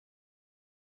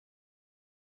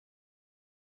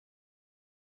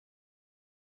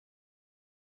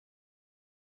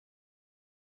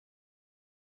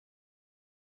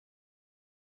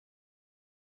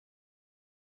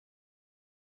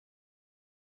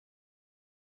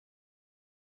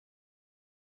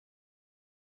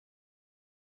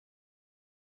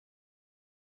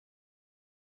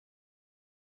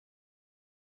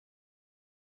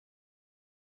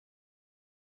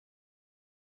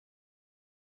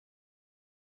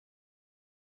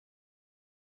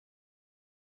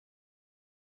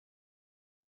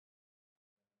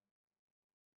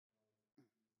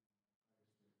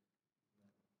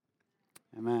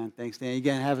Amen. Thanks, Dan. You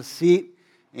can have a seat.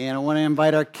 And I want to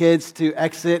invite our kids to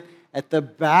exit at the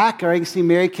back. All right, you can see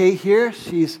Mary Kate here.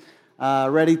 She's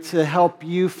ready to help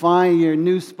you find your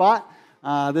new spot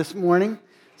this morning.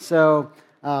 So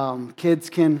kids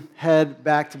can head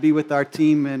back to be with our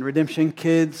team and Redemption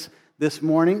Kids this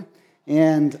morning.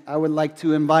 And I would like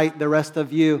to invite the rest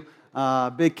of you,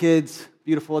 big kids,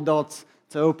 beautiful adults,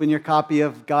 to open your copy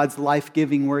of God's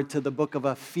life-giving word to the book of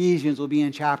Ephesians. We'll be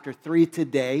in chapter 3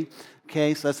 today.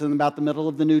 Okay, so that's in about the middle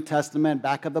of the New Testament,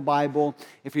 back of the Bible.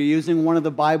 If you're using one of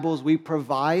the Bibles we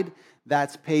provide,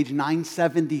 that's page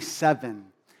 977.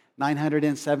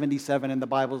 977 in the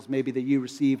Bibles maybe that you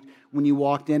received when you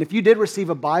walked in. If you did receive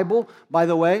a Bible, by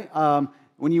the way,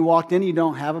 when you walked in, you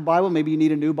don't have a Bible, maybe you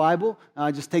need a new Bible,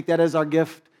 just take that as our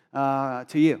gift to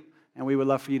you. And we would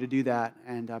love for you to do that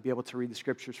and be able to read the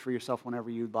scriptures for yourself whenever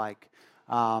you'd like.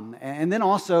 And then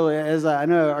also, as I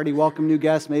know I already welcome new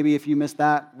guests, maybe if you missed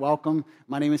that, welcome.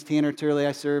 My name is Tanner Turley.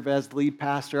 I serve as the lead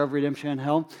pastor of Redemption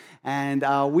Hill. And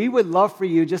we would love for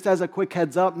you, just as a quick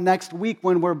heads up, next week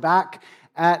when we're back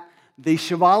at the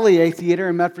Chevalier Theater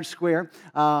in Medford Square.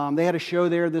 They had a show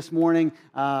there this morning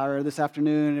or this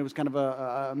afternoon. It was kind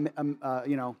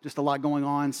of just a lot going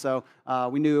on. So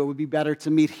we knew it would be better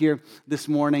to meet here this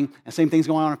morning. And same thing's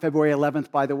going on February 11th,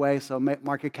 by the way. So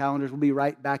mark your calendars. We'll be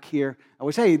right back here. I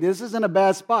wish, hey, this isn't a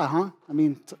bad spot, huh?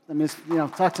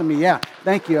 Talk to me. Yeah,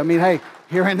 thank you. Hey,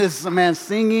 hearing this man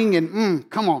singing and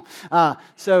come on.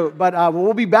 But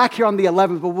we'll be back here on the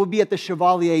 11th, but we'll be at the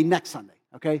Chevalier next Sunday,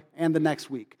 okay, and the next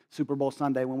week. Super Bowl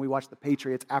Sunday when we watch the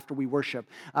Patriots after we worship.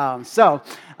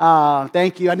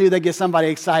 Thank you. I knew they'd get somebody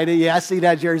excited. Yeah, I see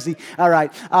that jersey. All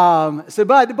right.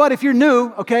 But if you're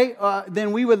new, okay,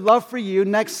 then we would love for you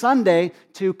next Sunday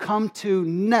to come to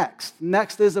Next.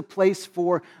 Next is a place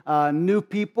for new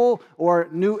people or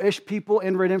new-ish people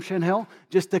in Redemption Hill,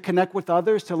 just to connect with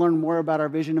others, to learn more about our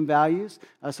vision and values.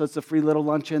 So it's a free little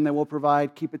luncheon that we'll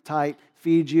provide. Keep it tight.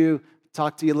 Feed you.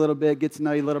 Talk to you a little bit, get to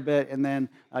know you a little bit, and then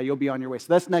you'll be on your way. So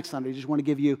that's next Sunday. Just want to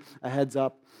give you a heads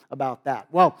up about that.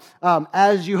 Well,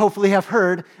 as you hopefully have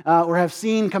heard or have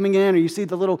seen coming in, or you see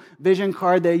the little vision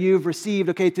card that you've received,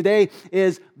 okay, today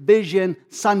is Vision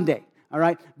Sunday. All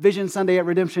right, Vision Sunday at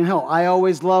Redemption Hill. I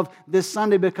always love this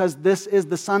Sunday because this is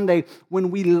the Sunday when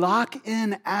we lock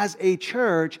in as a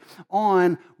church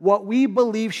on what we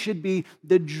believe should be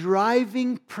the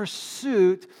driving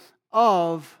pursuit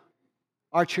of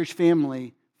our church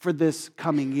family for this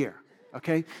coming year,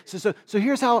 okay? So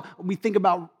here's how we think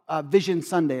about Vision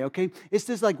Sunday, okay? It's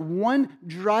this like one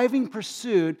driving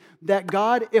pursuit that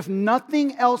God, if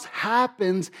nothing else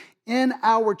happens in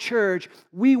our church,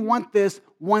 we want this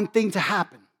one thing to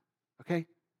happen, okay?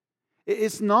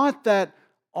 It's not that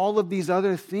all of these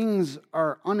other things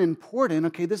are unimportant,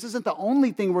 okay? This isn't the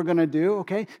only thing we're going to do,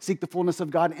 okay? Seek the fullness of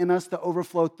God in us to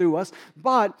overflow through us.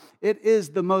 But it is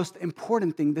the most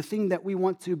important thing, the thing that we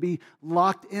want to be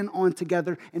locked in on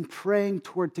together and praying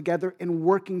toward together and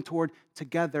working toward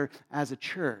together as a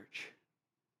church.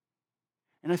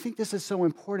 And I think this is so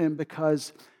important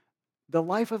because the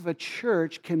life of a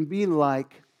church can be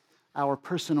like our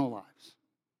personal lives.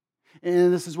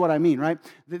 And this is what I mean, right?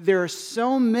 There are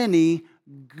so many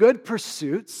good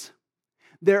pursuits.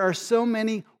 There are so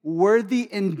many worthy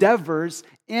endeavors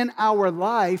in our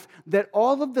life that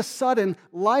all of a sudden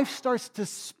life starts to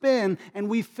spin and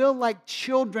we feel like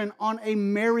children on a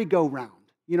merry-go-round.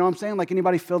 You know what I'm saying? Like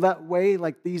anybody feel that way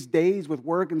like these days with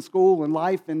work and school and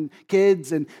life and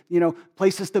kids and,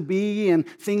 places to be and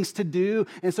things to do.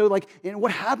 And so and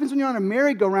what happens when you're on a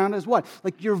merry-go-round is what?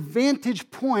 Like your vantage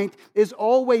point is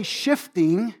always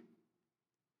shifting,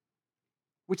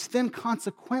 which then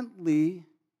consequently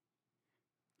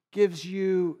gives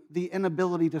you the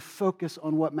inability to focus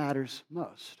on what matters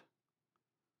most.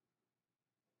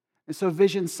 And so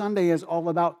Vision Sunday is all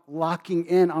about locking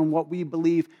in on what we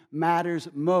believe matters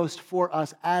most for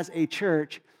us as a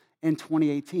church in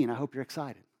 2018. I hope you're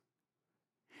excited.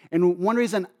 And one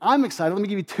reason I'm excited, let me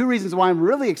give you two reasons why I'm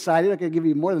really excited. I could give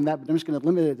you more than that, but I'm just going to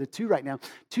limit it to two right now.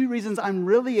 Two reasons I'm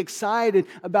really excited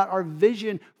about our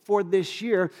vision for this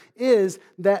year is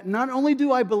that not only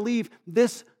do I believe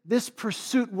this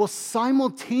pursuit will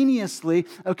simultaneously,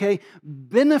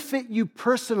 benefit you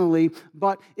personally,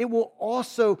 but it will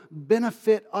also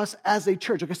benefit us as a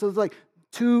church. Okay, so it's like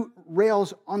two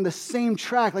rails on the same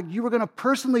track. Like you were going to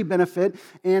personally benefit,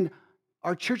 and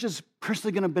our church is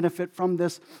personally going to benefit from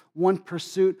this one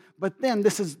pursuit. But then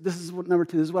this is what number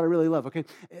two. This is what I really love. Okay,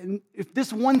 and if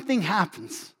this one thing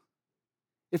happens,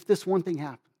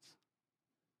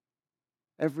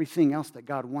 everything else that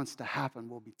God wants to happen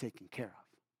will be taken care of.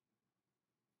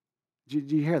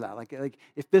 Do you hear that? Like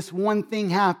if this one thing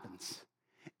happens,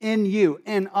 in you,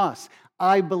 in us,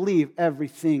 I believe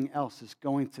everything else is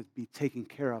going to be taken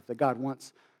care of, that God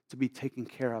wants to be taken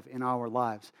care of in our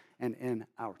lives and in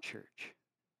our church.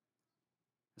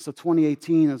 So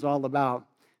 2018 is all about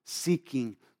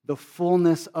seeking the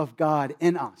fullness of God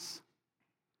in us,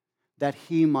 that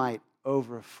He might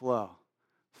overflow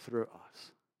through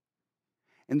us.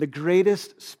 And the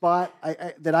greatest spot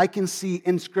that I can see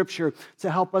in Scripture to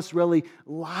help us really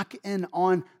lock in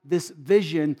on this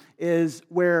vision is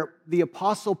where the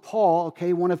Apostle Paul,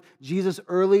 okay, one of Jesus'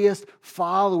 earliest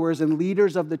followers and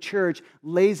leaders of the church,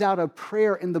 lays out a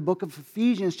prayer in the book of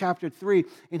Ephesians chapter 3,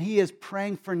 and he is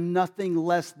praying for nothing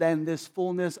less than this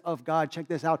fullness of God. Check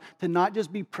this out, to not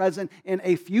just be present in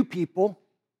a few people,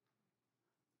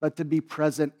 but to be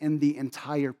present in the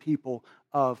entire people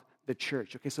of the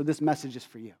church. Okay, so this message is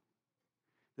for you.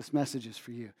 This message is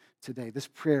for you today. This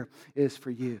prayer is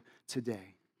for you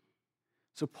today.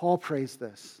 So Paul prays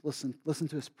this. Listen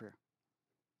to his prayer.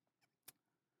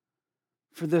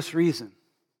 For this reason,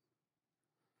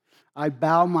 I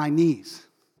bow my knees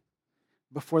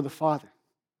before the Father,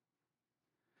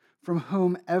 from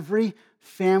whom every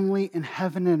family in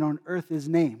heaven and on earth is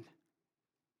named,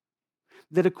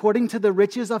 that according to the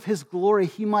riches of His glory,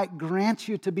 He might grant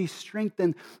you to be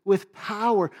strengthened with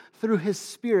power through His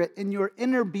Spirit in your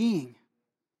inner being,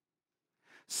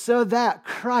 so that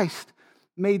Christ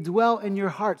may dwell in your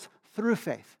hearts through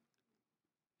faith,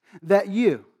 that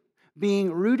you,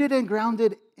 being rooted and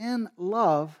grounded in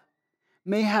love,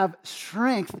 may have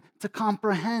strength to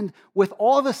comprehend with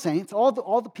all the saints, all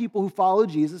the people who follow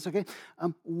Jesus, okay,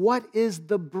 what is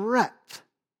the breadth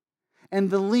and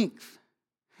the length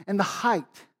and the height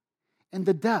and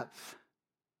the depth,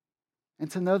 and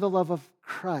to know the love of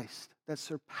Christ that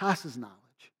surpasses knowledge,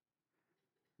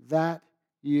 that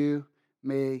you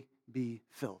may be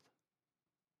filled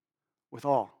with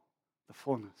all the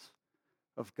fullness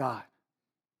of God.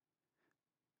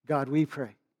 God, we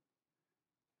pray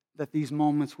that these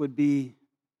moments would be,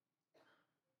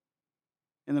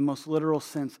 in the most literal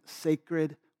sense,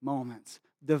 sacred moments,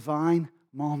 divine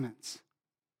moments,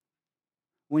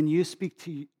 when you speak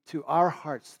to our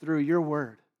hearts through your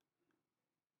word,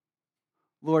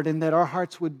 Lord, and that our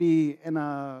hearts would be in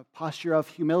a posture of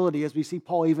humility, as we see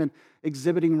Paul even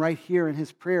exhibiting right here in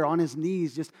his prayer, on his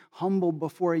knees, just humble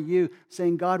before you,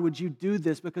 saying, God, would you do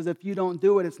this? Because if you don't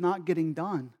do it, it's not getting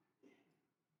done.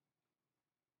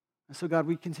 And so, God,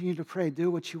 we continue to pray,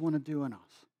 do what you want to do in us.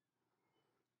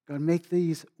 God, make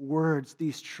these words,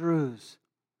 these truths,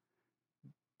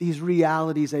 these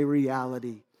realities a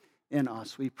reality in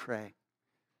us, we pray,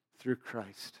 through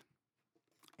Christ.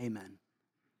 Amen.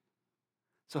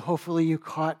 So hopefully you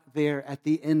caught there at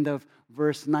the end of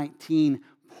verse 19,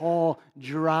 Paul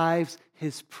drives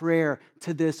his prayer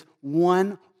to this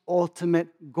one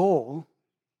ultimate goal,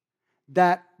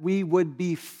 that we would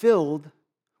be filled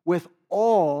with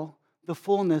all the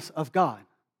fullness of God.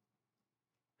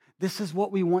 This is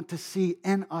what we want to see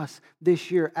in us this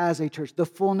year as a church, the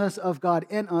fullness of God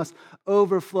in us,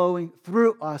 overflowing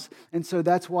through us. And so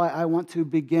that's why I want to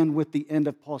begin with the end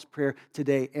of Paul's prayer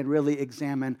today and really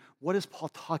examine, what is Paul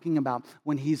talking about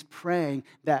when he's praying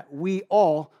that we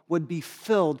all would be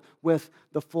filled with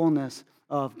the fullness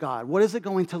of God? What is it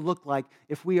going to look like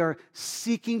if we are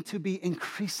seeking to be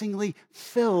increasingly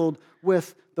filled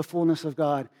with the fullness of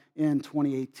God in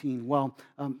 2018? Well,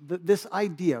 this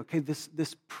idea, okay,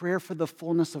 this prayer for the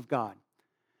fullness of God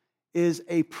is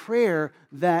a prayer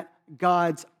that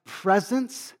God's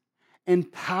presence and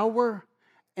power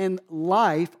and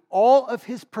life, all of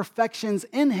His perfections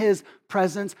in His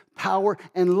presence, power,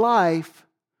 and life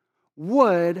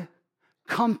would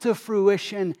come to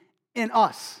fruition in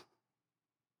us.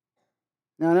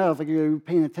 Now, I know, like you're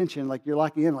paying attention, like you're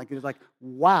locking in, like it's like,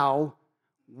 wow,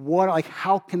 what, like,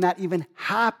 how can that even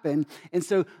happen? And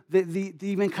so to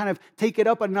even kind of take it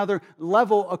up another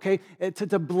level, okay,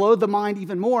 to blow the mind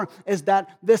even more, is that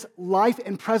this life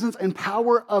and presence and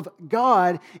power of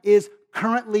God is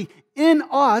currently in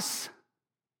us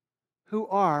who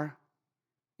are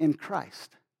in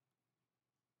Christ.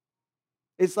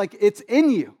 It's like it's in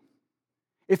you.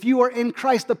 If you are in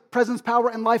Christ, the presence, power,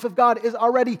 and life of God is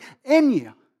already in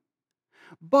you.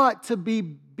 But to be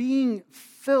being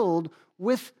filled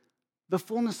with the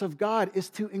fullness of God is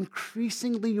to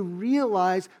increasingly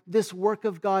realize this work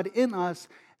of God in us,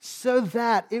 so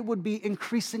that it would be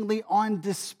increasingly on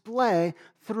display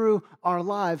through our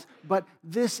lives. But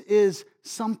this is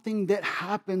something that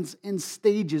happens in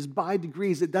stages, by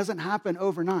degrees. It doesn't happen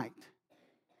overnight.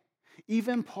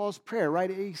 Even Paul's prayer, right?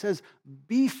 He says,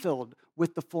 be filled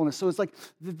with the fullness. So it's like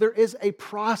there is a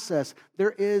process,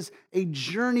 there is a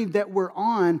journey that we're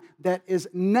on that is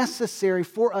necessary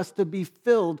for us to be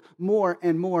filled more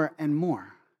and more and more.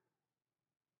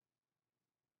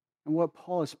 And what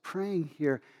Paul is praying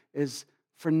here is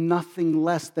for nothing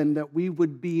less than that we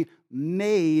would be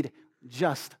made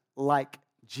just like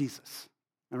Jesus.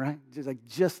 All right?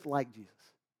 Just like Jesus.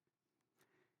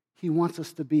 He wants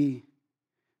us to be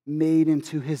made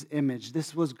into his image.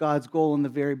 This was God's goal in the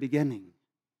very beginning.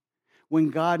 When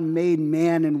God made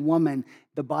man and woman,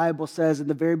 the Bible says in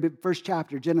the very first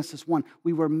chapter, Genesis 1,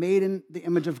 we were made in the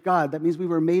image of God. That means we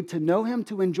were made to know him,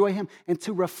 to enjoy him, and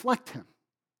to reflect him.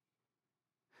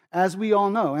 As we all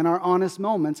know, in our honest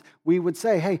moments, we would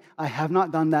say, hey, I have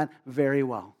not done that very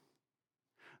well.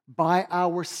 By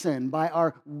our sin, by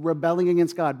our rebelling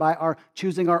against God, by our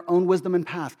choosing our own wisdom and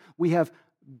path, we have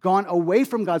gone away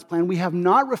from God's plan. We have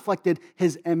not reflected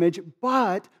his image,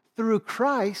 but through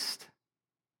Christ,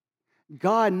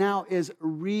 God now is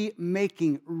renewing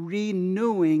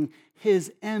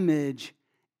his image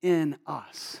in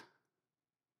us.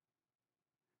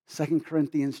 2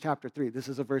 Corinthians chapter 3. This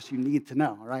is a verse you need to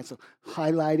know, all right? So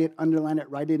highlight it, underline it,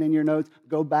 write it in your notes,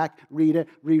 go back, read it,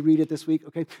 reread it this week,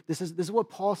 okay? This is what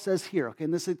Paul says here, okay?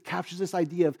 And it captures this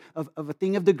idea of a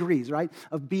thing of degrees, right?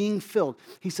 Of being filled.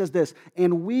 He says this,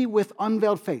 and we with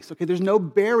unveiled face, okay? There's no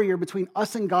barrier between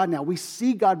us and God now. We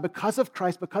see God because of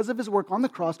Christ, because of his work on the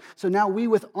cross. So now we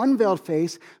with unveiled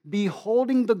face,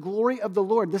 beholding the glory of the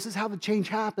Lord. This is how the change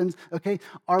happens, okay?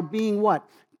 Are being what?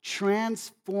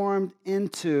 Transformed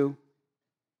into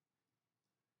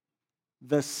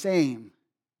the same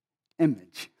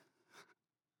image.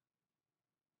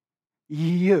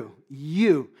 You,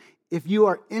 if you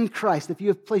are in Christ, if you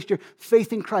have placed your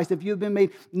faith in Christ, if you have been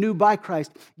made new by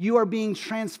Christ, you are being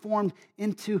transformed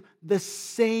into the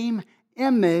same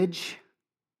image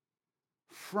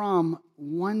from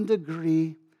one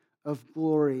degree of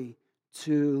glory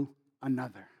to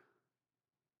another.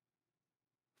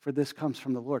 For this comes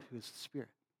from the Lord, who is the Spirit.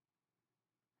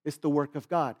 It's the work of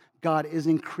God. God is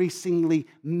increasingly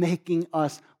making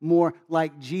us more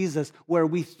like Jesus, where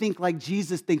we think like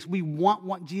Jesus thinks. We want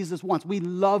what Jesus wants. We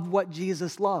love what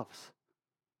Jesus loves.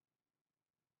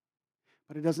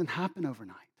 But it doesn't happen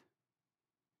overnight.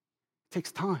 It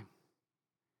takes time.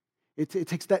 It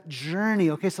takes that journey.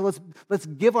 Okay, so let's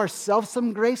give ourselves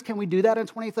some grace. Can we do that in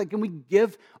 2020? Like, can we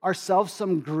give ourselves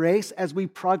some grace as we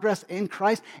progress in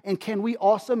Christ? And can we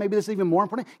also, maybe this is even more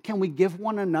important, can we give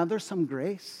one another some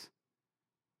grace?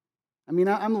 I mean,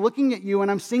 I'm looking at you and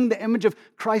I'm seeing the image of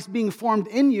Christ being formed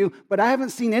in you, but I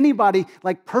haven't seen anybody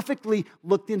like perfectly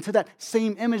looked into that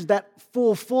same image, that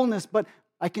fullness, but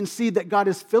I can see that God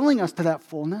is filling us to that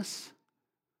fullness.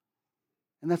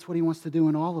 And that's what he wants to do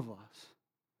in all of us.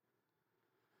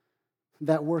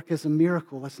 That work is a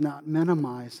miracle. Let's not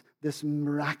minimize this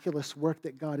miraculous work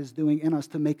that God is doing in us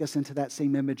to make us into that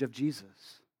same image of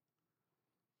Jesus.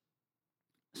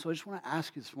 So I just want to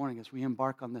ask you this morning as we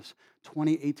embark on this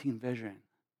 2018 vision,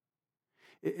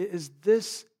 is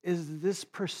this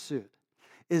pursuit,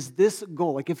 is this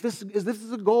goal, like if this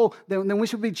is a goal, then we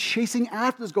should be chasing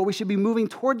after this goal. We should be moving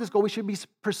toward this goal. We should be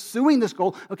pursuing this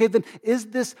goal. Okay, then is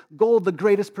this goal the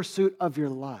greatest pursuit of your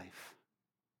life?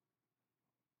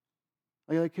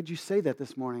 Like, could you say that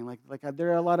this morning? Like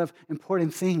there are a lot of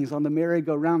important things on the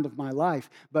merry-go-round of my life,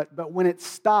 but when it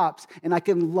stops and I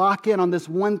can lock in on this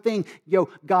one thing,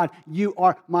 God, you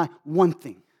are my one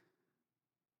thing.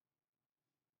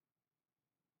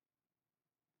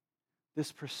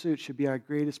 This pursuit should be our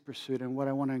greatest pursuit, and what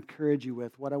I want to encourage you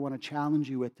with, what I want to challenge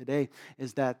you with today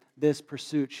is that this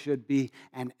pursuit should be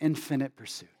an infinite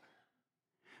pursuit,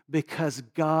 because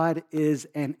God is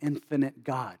an infinite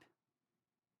God.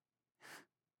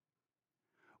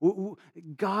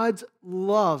 God's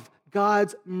love,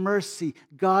 God's mercy,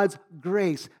 God's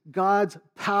grace, God's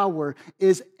power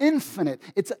is infinite.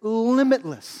 It's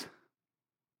limitless.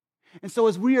 And so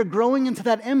as we are growing into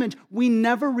that image, we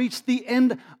never reach the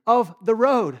end of the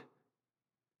road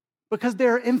because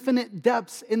there are infinite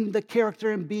depths in the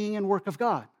character and being and work of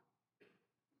God.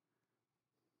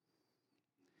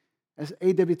 As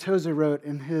A.W. Tozer wrote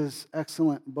in his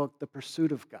excellent book, The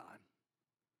Pursuit of God,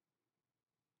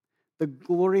 the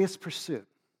glorious pursuit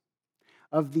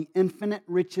of the infinite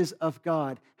riches of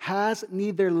God has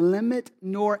neither limit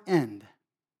nor end.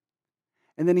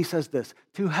 And then he says this,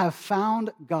 to have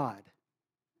found God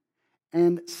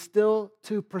and still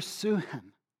to pursue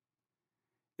him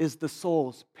is the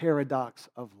soul's paradox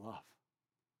of love.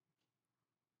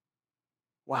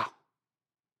 Wow.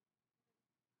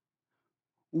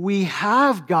 We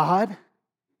have God,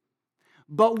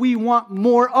 but we want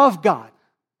more of God.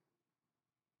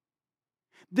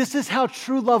 This is how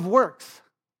true love works.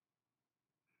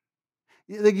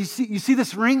 Like you see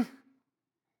this ring?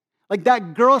 Like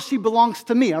that girl, she belongs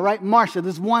to me, all right? Marcia,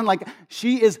 this one, like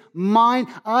she is mine.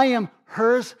 I am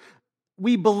hers.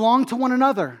 We belong to one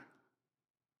another.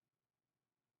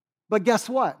 But guess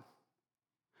what?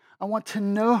 I want to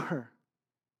know her.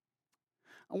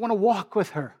 I want to walk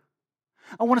with her.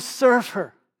 I want to serve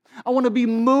her. I want to be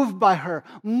moved by her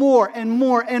more and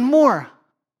more and more.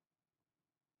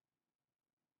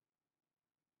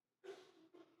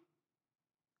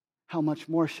 How much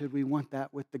more should we want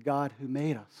that with the God who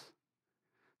made us?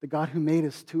 The God who made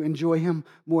us to enjoy Him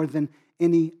more than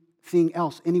anything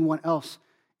else, anyone else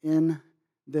in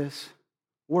this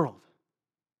world.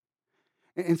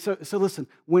 And so listen,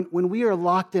 when we are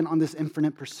locked in on this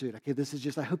infinite pursuit, okay, this is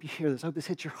just, I hope you hear this, I hope this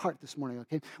hits your heart this morning,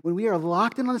 okay? When we are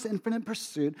locked in on this infinite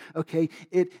pursuit, okay,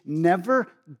 it never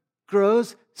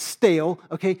grows stale,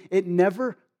 okay? It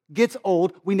never gets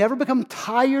old. We never become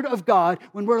tired of God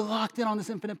when we're locked in on this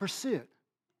infinite pursuit.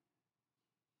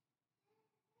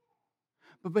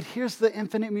 But here's the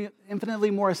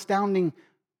infinitely more astounding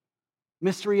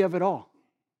mystery of it all.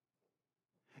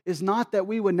 Is not that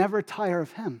we would never tire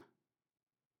of Him.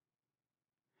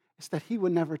 It's that He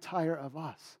would never tire of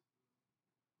us.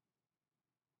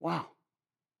 Wow.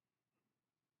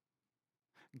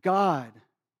 God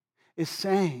is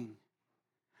saying,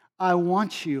 I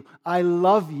want you, I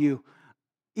love you.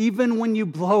 Even when you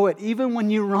blow it, even when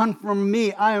you run from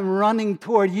me, I am running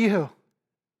toward you.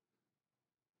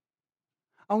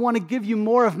 I want to give you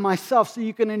more of myself so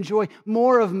you can enjoy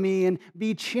more of me and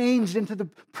be changed into the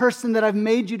person that I've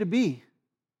made you to be.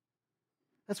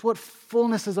 That's what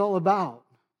fullness is all about.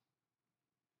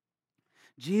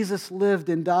 Jesus lived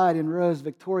and died and rose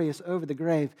victorious over the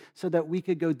grave so that we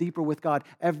could go deeper with God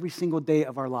every single day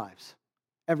of our lives.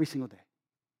 Every single day.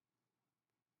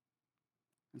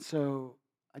 And so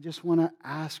I just want to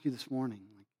ask you this morning,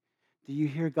 do you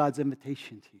hear God's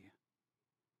invitation to you?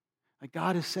 Like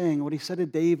God is saying what He said to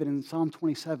David in Psalm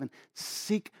 27,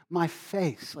 seek my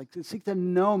face, like seek to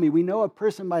know me. We know a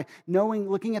person by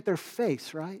looking at their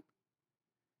face, right?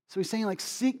 So He's saying like,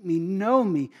 seek me, know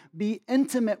me, be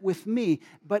intimate with me.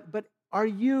 But are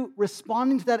you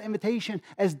responding to that invitation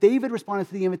as David responded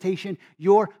to the invitation,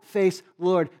 your face,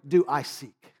 Lord, do I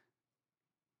seek?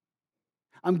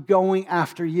 I'm going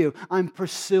after you. I'm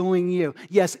pursuing you.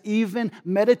 Yes, even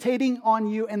meditating on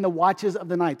you in the watches of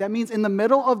the night. That means in the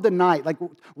middle of the night, like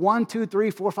 1, 2, 3,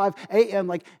 4, 5 a.m.,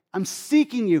 like I'm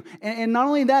seeking you. And not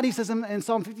only that, he says in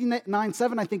Psalm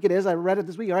 59:7, I think it is, I read it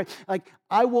this week, all right? Like,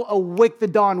 I will awake the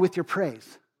dawn with your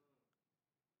praise.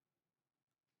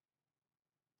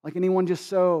 Like anyone just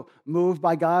so moved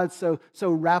by God, so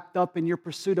wrapped up in your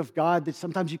pursuit of God that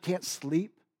sometimes you can't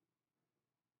sleep?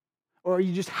 Or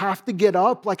you just have to get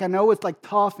up. Like I know it's like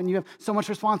tough and you have so much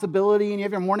responsibility and you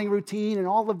have your morning routine and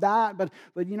all of that. But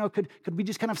you know, could we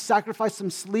just kind of sacrifice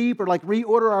some sleep or like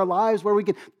reorder our lives where we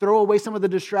could throw away some of the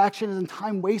distractions and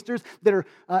time wasters that are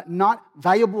not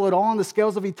valuable at all on the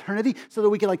scales of eternity so that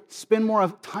we can like spend more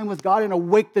of time with God and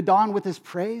awake the dawn with His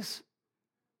praise?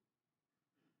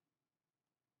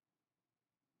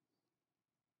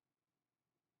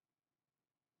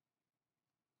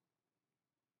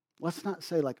 Let's not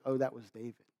say like, oh, that was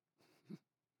David.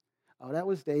 Oh, that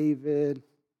was David.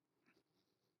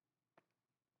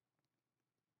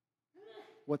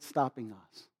 What's stopping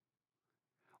us?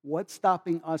 What's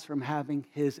stopping us from having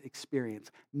His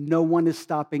experience? No one is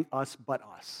stopping us but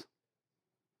us.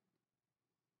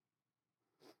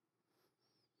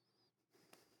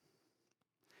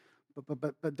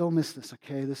 But don't miss this,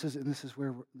 okay? This is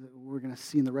where we're going to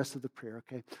see in the rest of the prayer,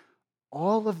 okay?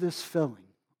 All of this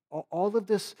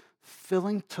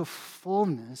filling to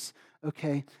fullness,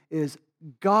 okay, is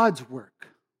God's work.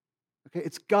 Okay,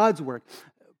 it's God's work.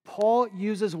 Paul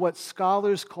uses what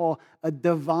scholars call a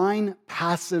divine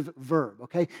passive verb,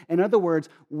 okay? In other words,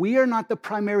 we are not the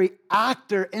primary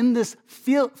actor in this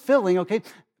filling, okay?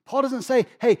 Paul doesn't say,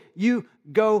 hey, you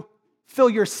go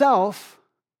fill yourself.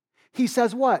 He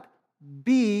says what?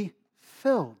 Be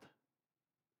filled.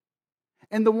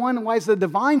 And the one why it's the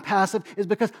divine passive is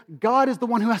because God is the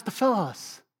one who has to fill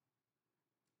us.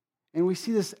 And we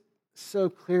see this so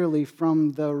clearly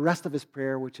from the rest of his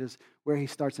prayer, which is where he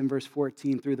starts in verse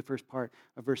 14 through the first part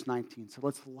of verse 19. So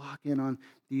let's lock in on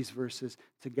these verses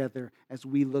together as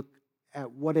we look at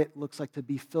what it looks like to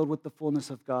be filled with the fullness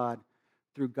of God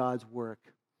through God's work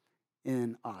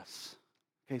in us.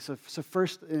 Okay, so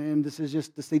first, and this is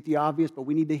just to state the obvious, but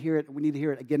we need to hear it. We need to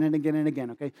hear it again and again and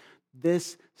again, okay?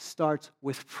 This starts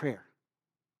with prayer.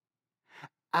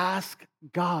 Ask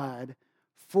God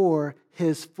for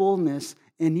his fullness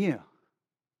in you.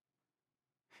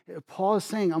 Paul is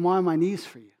saying, I'm on my knees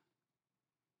for you.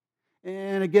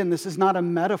 And again, this is not a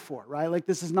metaphor, right? Like,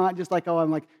 this is not just like, oh, I'm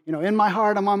like, in my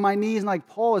heart, I'm on my knees. And like,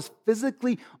 Paul is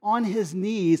physically on his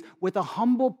knees with a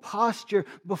humble posture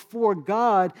before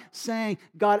God, saying,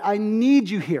 God, I need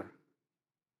you here.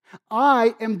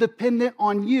 I am dependent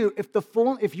on you.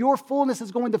 If your fullness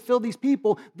is going to fill these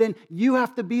people, then you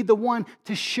have to be the one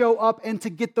to show up and to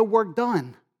get the work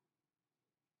done.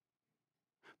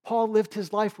 Paul lived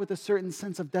his life with a certain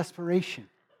sense of desperation.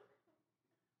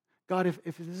 God, if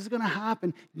this is going to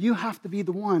happen, you have to be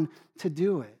the one to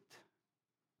do it.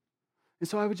 And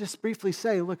so I would just briefly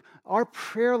say, look, our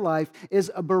prayer life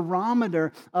is a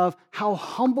barometer of how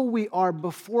humble we are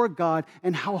before God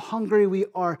and how hungry we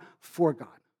are for God.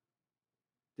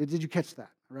 Did you catch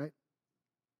that, right?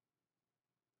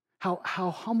 How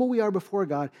humble we are before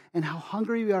God and how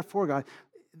hungry we are for God,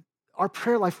 our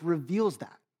prayer life reveals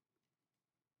that.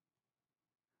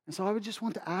 And so I would just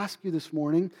want to ask you this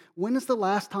morning, when is the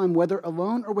last time, whether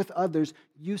alone or with others,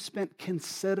 you spent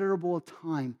considerable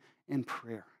time in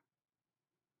prayer?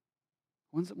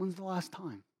 When's the last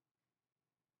time?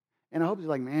 And I hope you're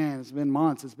like, man, it's been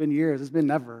months, it's been years, it's been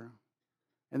never.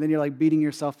 And then you're like beating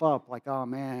yourself up, like, oh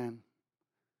man,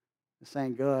 this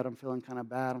ain't good, I'm feeling kind of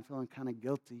bad, I'm feeling kind of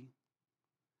guilty.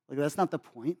 Like, that's not the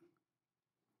point.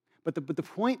 But the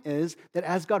point is that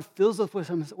as God fills us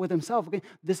with himself, okay,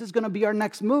 this is going to be our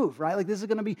next move, right? Like, this is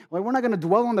going to be, well, we're not going to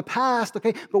dwell on the past,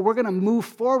 okay, but we're going to move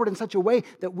forward in such a way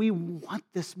that we want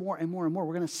this more and more and more.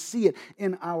 We're going to see it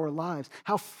in our lives.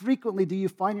 How frequently do you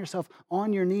find yourself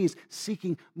on your knees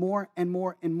seeking more and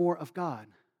more and more of God?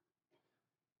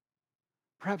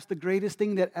 Perhaps the greatest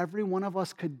thing that every one of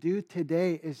us could do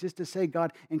today is just to say,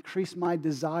 God, increase my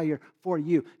desire for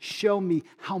you. Show me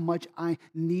how much I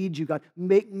need you, God.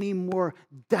 Make me more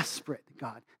desperate,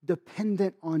 God,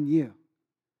 dependent on you,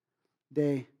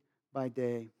 day by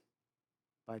day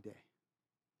by day.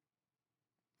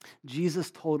 Jesus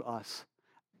told us,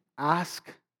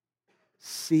 ask,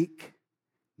 seek,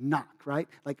 knock, right?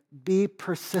 Like, be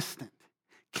persistent.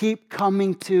 Keep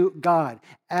coming to God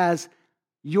as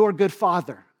your good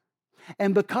Father.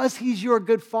 And because he's your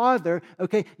good Father,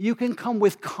 okay, you can come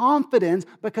with confidence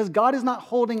because God is not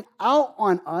holding out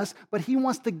on us, but he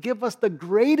wants to give us the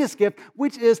greatest gift,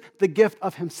 which is the gift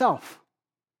of himself.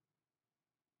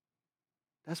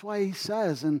 That's why he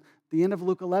says in the end of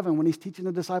Luke 11, when he's teaching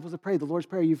the disciples to pray, the Lord's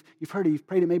Prayer, you've heard it, you've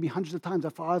prayed it maybe hundreds of times. Our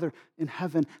Father in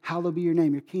heaven, hallowed be your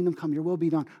name, your kingdom come, your will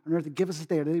be done on earth. Give us this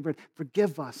day our daily bread.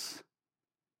 Forgive us.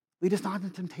 Lead us not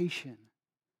into temptation.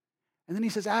 And then he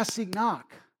says, ask, seek,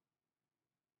 knock.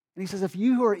 And he says, if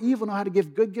you who are evil know how to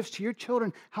give good gifts to your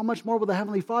children, how much more will the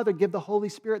Heavenly Father give the Holy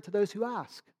Spirit to those who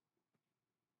ask?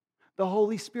 The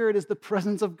Holy Spirit is the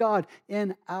presence of God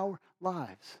in our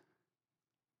lives,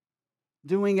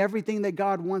 doing everything that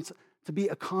God wants to be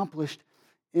accomplished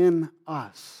in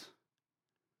us.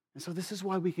 And so this is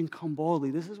why we can come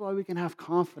boldly. This is why we can have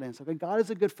confidence. Okay, God is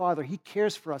a good Father. He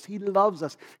cares for us. He loves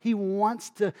us. He wants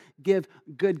to give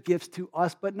good gifts to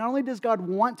us. But not only does God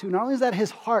want to, not only is that his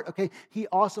heart, okay, he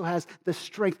also has the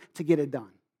strength to get it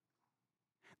done.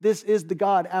 This is the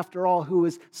God, after all, who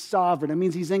is sovereign. It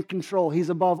means he's in control. He's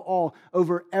above all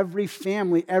over every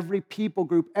family, every people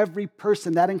group, every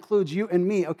person. That includes you and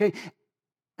me, okay,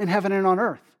 in heaven and on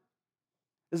earth.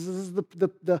 This is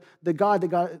the God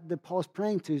that Paul is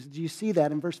praying to. Do you see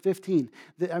that in verse 15?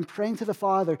 I'm praying to the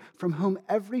Father from whom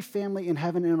every family in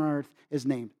heaven and on earth is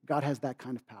named. God has that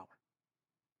kind of power.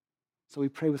 So we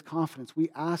pray with confidence. We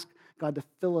ask God to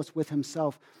fill us with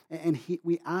himself, and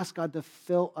we ask God to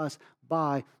fill us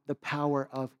by the power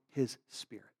of his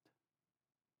Spirit.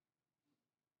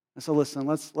 And so listen,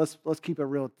 let's keep it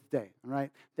real today, all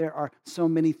right? There are so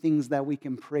many things that we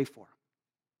can pray for.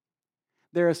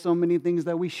 There are so many things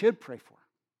that we should pray for.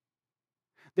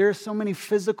 There are so many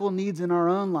physical needs in our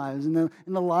own lives and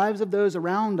in the lives of those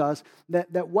around us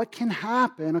that what can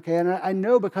happen, okay, and I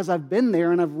know because I've been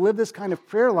there and I've lived this kind of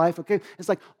prayer life, okay, it's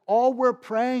like all we're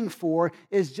praying for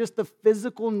is just the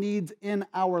physical needs in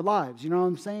our lives. You know what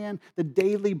I'm saying? The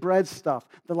daily bread stuff,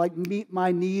 the like meet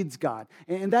my needs, God.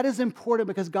 And that is important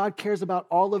because God cares about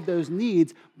all of those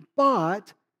needs,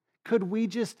 but could we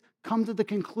just come to the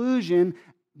conclusion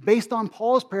based on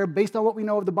Paul's prayer, based on what we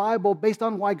know of the Bible, based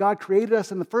on why God created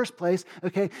us in the first place,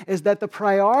 okay, is that the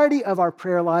priority of our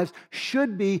prayer lives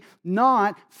should be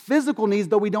not physical needs,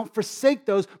 though we don't forsake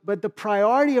those, but the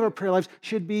priority of our prayer lives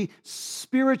should be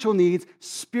spiritual needs,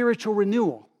 spiritual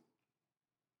renewal.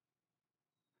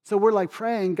 So we're like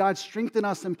praying, God, strengthen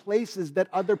us in places that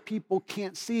other people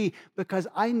can't see, because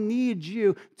I need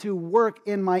you to work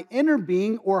in my inner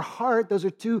being or heart. Those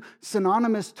are two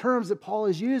synonymous terms that Paul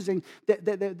is using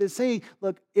that saying,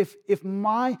 look, if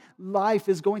my life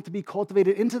is going to be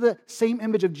cultivated into the same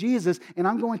image of Jesus, and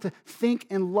I'm going to think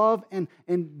and love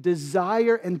and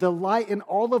desire and delight in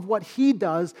all of what he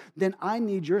does, then I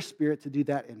need your Spirit to do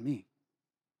that in me.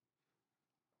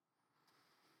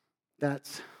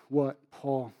 That's what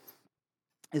Paul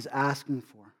is asking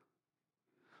for.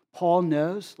 Paul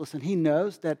knows, listen, he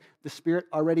knows that the Spirit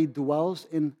already dwells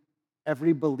in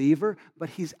every believer, but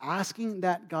he's asking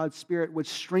that God's Spirit would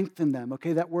strengthen them.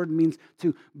 Okay, that word means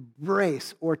to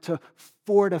brace or to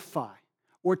fortify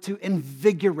or to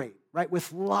invigorate, right,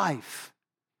 with life,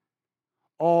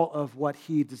 all of what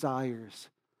he desires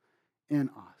in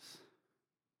us.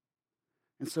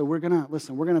 And so we're going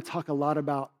to talk a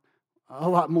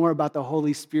lot more about the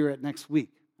Holy Spirit next week,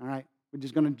 all right? We're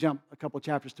just going to jump a couple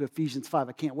chapters to Ephesians 5.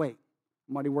 I can't wait.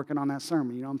 I'm already working on that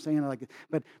sermon, you know what I'm saying?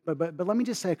 But let me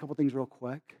just say a couple things real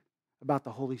quick about the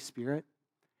Holy Spirit.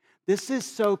 This is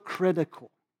so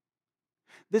critical.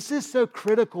 This is so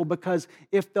critical because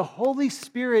if the Holy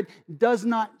Spirit does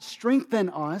not strengthen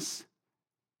us,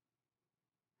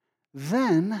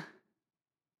 then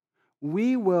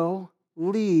we will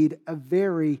lead a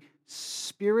very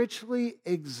spiritually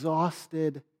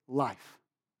exhausted life.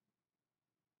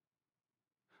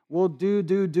 We'll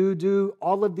do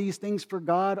all of these things for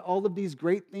God, all of these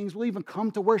great things. We'll even come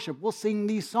to worship. We'll sing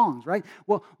these songs, right?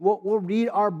 We'll read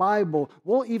our Bible.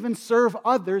 We'll even serve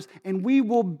others, and we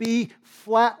will be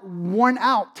flat worn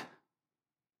out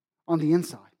on the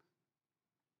inside.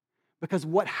 Because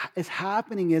what is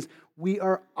happening is we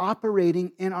are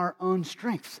operating in our own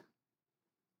strength.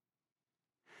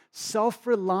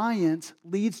 Self-reliance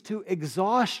leads to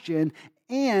exhaustion,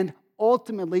 and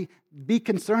ultimately, be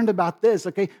concerned about this,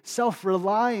 okay?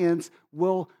 Self-reliance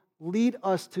will lead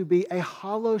us to be a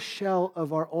hollow shell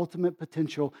of our ultimate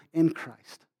potential in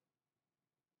Christ.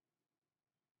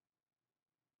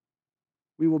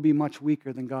 We will be much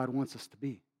weaker than God wants us to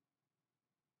be.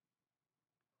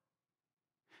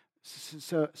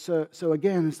 So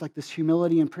again, it's like this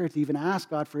humility and prayer to even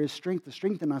ask God for his strength to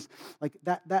strengthen us. Like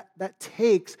that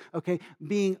takes, okay,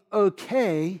 being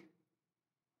okay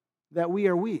that we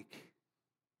are weak.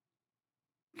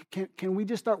 Can we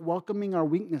just start welcoming our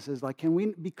weaknesses? Like, can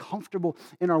we be comfortable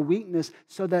in our weakness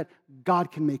so that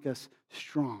God can make us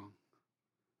strong?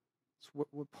 That's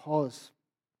what Paul is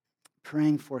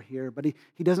praying for here. But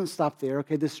he doesn't stop there.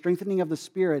 Okay, the strengthening of the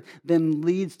Spirit then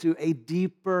leads to a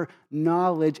deeper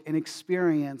knowledge and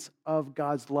experience of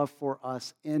God's love for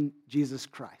us in Jesus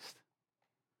Christ.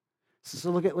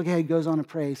 So look at how he goes on to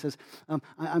pray. He says,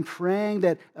 I'm praying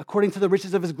that according to the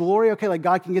riches of his glory, okay, like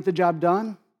God can get the job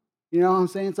done. You know what I'm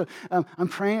saying? So I'm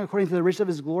praying according to the riches of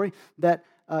his glory that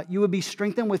you would be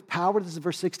strengthened with power, this is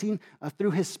verse 16,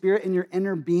 through his Spirit in your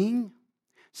inner being,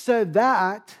 so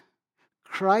that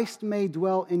Christ may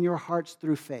dwell in your hearts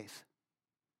through faith,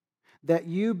 that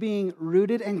you being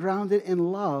rooted and grounded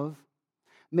in love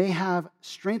may have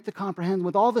strength to comprehend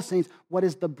with all the saints what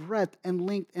is the breadth and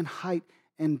length and height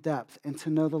and depth, and to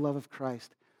know the love of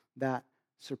Christ that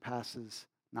surpasses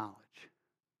knowledge.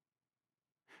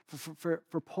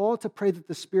 For Paul to pray that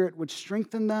the Spirit would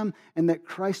strengthen them and that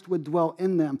Christ would dwell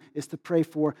in them is to pray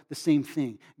for the same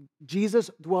thing.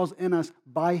 Jesus dwells in us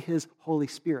by his Holy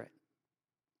Spirit.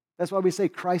 That's why we say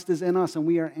Christ is in us and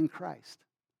we are in Christ.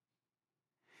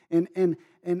 And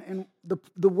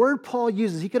the word Paul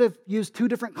uses, he could have used two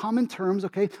different common terms,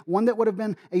 okay? One that would have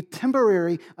been a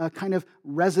temporary kind of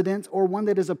residence, or one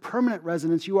that is a permanent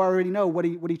residence. You already know what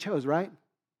he chose, right?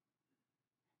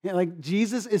 Yeah, like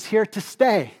Jesus is here to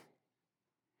stay.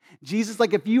 Jesus,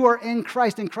 like if you are in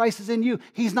Christ and Christ is in you,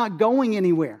 he's not going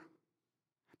anywhere.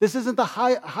 This isn't the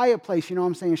Hyatt place, you know what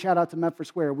I'm saying? Shout out to Medford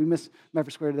Square. We missed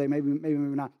Medford Square today, maybe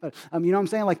not. But you know what I'm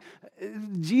saying? Like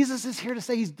Jesus is here to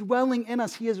stay. He's dwelling in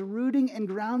us. He is rooting and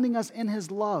grounding us in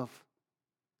his love.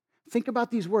 Think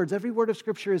about these words. Every word of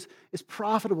Scripture is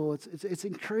profitable. It's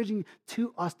encouraging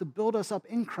to us to build us up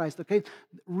in Christ, okay?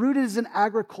 Rooted is an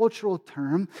agricultural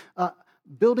term.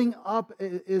 Building up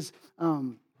is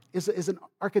an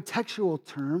architectural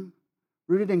term.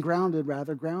 Rooted and grounded,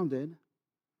 rather, grounded.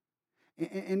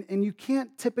 And you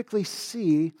can't typically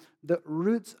see the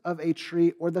roots of a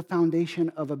tree or the foundation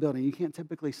of a building. You can't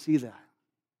typically see that.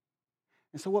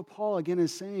 And so what Paul, again,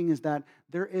 is saying is that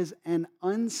there is an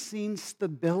unseen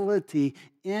stability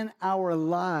in our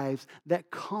lives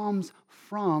that comes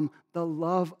from the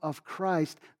love of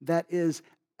Christ that is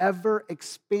ever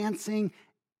expanding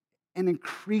and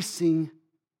increasing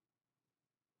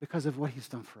because of what he's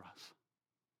done for us.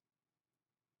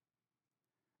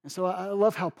 And so I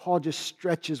love how Paul just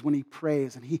stretches when he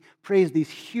prays, and he prays these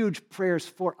huge prayers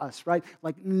for us, right?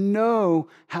 Like, know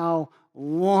how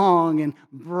long and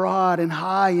broad and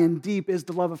high and deep is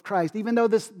the love of Christ. Even though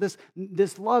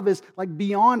this love is like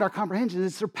beyond our comprehension,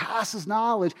 it surpasses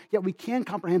knowledge, yet we can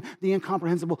comprehend the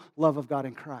incomprehensible love of God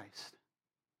in Christ.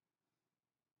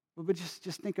 But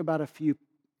just think about a few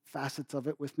facets of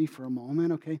it with me for a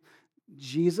moment, okay?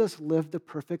 Jesus lived the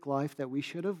perfect life that we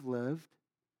should have lived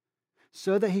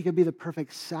so that he could be the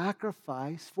perfect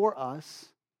sacrifice for us.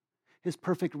 His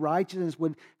perfect righteousness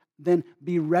would then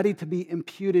be ready to be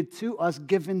imputed to us,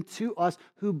 given to us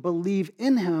who believe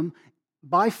in him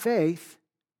by faith.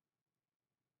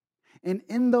 And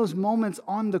in those moments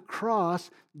on the cross,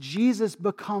 Jesus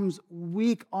becomes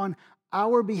weak on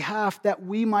our behalf that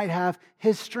we might have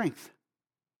his strength.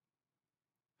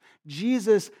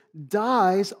 Jesus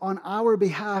dies on our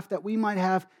behalf that we might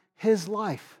have his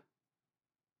life.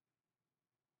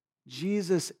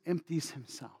 Jesus empties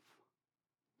himself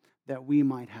that we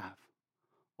might have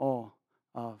all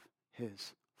of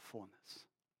his fullness.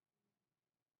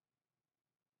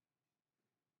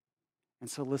 And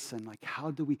so listen, like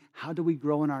how do we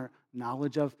grow in our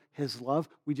knowledge of his love?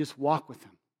 We just walk with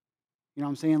him. You know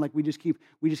what I'm saying? Like we just keep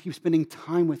spending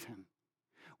time with him.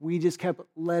 We just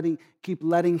keep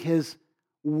letting his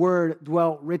word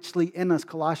dwell richly in us,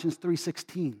 Colossians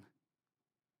 3:16.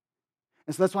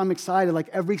 And so that's why I'm excited. Like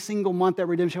every single month at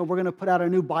Redemption, we're going to put out a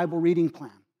new Bible reading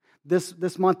plan.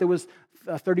 This month it was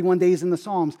 31 days in the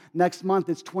Psalms. Next month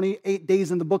it's 28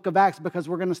 days in the book of Acts because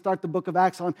we're going to start the book of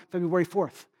Acts on February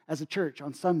 4th as a church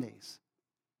on Sundays.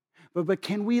 But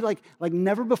can we, like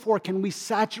never before, can we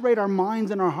saturate our minds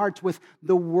and our hearts with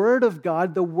the Word of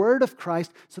God, the Word of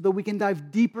Christ, so that we can dive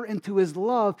deeper into his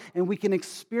love and we can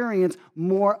experience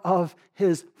more of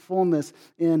his fullness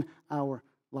in our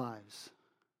lives?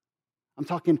 I'm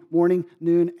talking morning,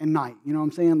 noon, and night. You know what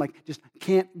I'm saying? Like just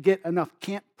can't get enough,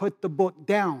 can't put the book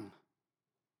down.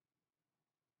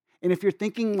 And if you're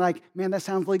thinking like, man, that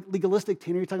sounds like legalistic,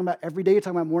 Tanner, you're talking about every day, you're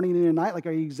talking about morning, noon, and night, like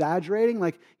are you exaggerating?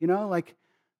 Like, you know, like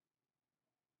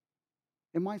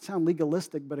it might sound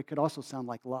legalistic, but it could also sound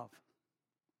like love.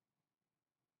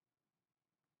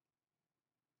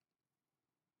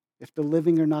 If the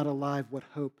living are not alive, what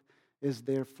hope is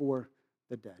there for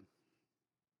the dead?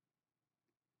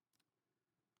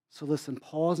 So listen,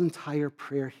 Paul's entire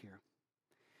prayer here,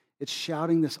 it's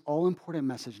shouting this all-important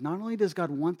message. Not only does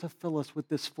God want to fill us with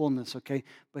this fullness, okay,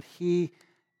 but he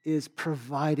is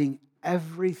providing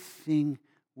everything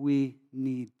we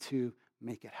need to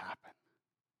make it happen.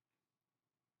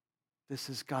 This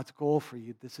is God's goal for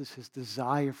you. This is his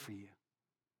desire for you,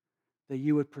 that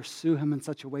you would pursue him in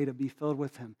such a way to be filled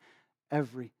with him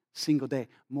every single day,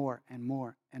 more and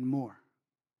more and more.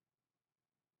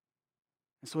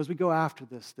 And so as we go after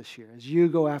this year, as you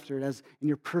go after it, as in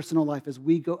your personal life, as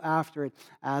we go after it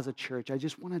as a church, I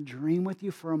just want to dream with you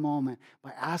for a moment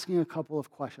by asking a couple of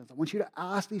questions. I want you to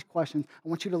ask these questions. I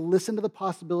want you to listen to the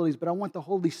possibilities, but I want the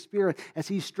Holy Spirit, as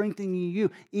he's strengthening you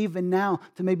even now,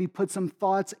 to maybe put some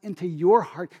thoughts into your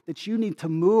heart that you need to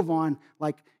move on,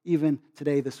 like even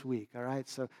today, this week, all right?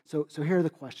 So here are the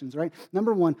questions, right?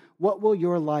 Number one, what will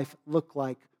your life look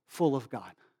like full of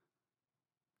God?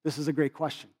 This is a great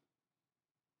question.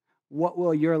 What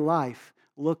will your life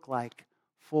look like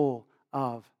full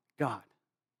of God?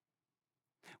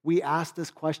 We asked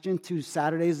this question 2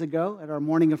 Saturdays ago at our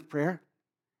morning of prayer,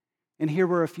 and here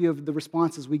were a few of the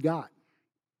responses we got.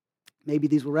 Maybe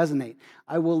these will resonate.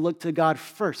 I will look to God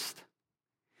first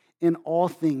in all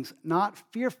things, not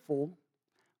fearful,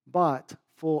 but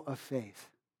full of faith.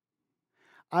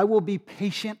 I will be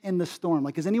patient in the storm.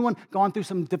 Like, has anyone gone through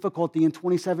some difficulty in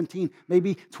 2017?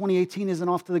 Maybe 2018 isn't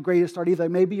off to the greatest start either.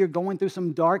 Maybe you're going through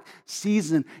some dark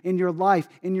season in your life,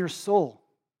 in your soul.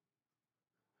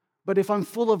 But if I'm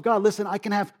full of God, listen, I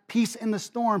can have peace in the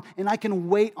storm and I can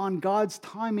wait on God's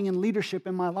timing and leadership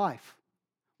in my life.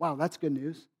 Wow, that's good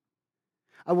news.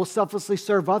 I will selflessly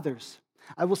serve others.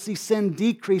 I will see sin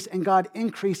decrease and God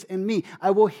increase in me.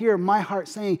 I will hear my heart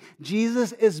saying,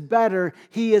 Jesus is better.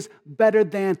 He is better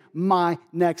than my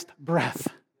next breath.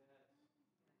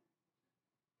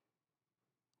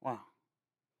 Wow.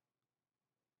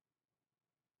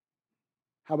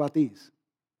 How about these?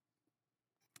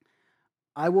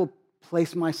 I will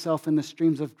place myself in the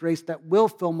streams of grace that will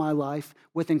fill my life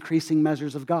with increasing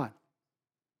measures of God.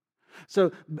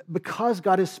 So because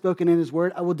God has spoken in his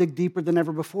word, I will dig deeper than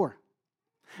ever before.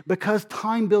 Because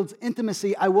time builds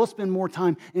intimacy, I will spend more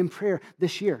time in prayer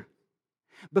this year.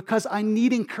 because I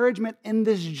need encouragement in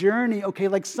this journey, okay?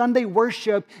 Like Sunday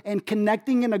worship and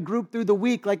connecting in a group through the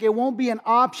week, like it won't be an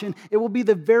option. It will be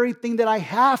the very thing that I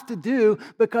have to do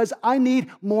because I need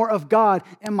more of God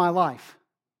in my life.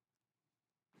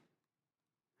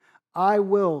 I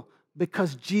will,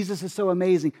 because Jesus is so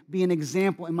amazing, be an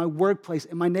example in my workplace,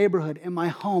 in my neighborhood, in my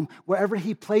home, wherever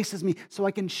He places me, so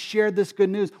I can share this good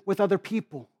news with other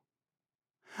people.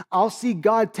 I'll see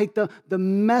God take the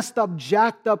messed up,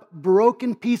 jacked up,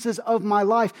 broken pieces of my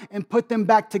life and put them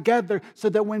back together so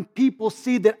that when people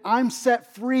see that I'm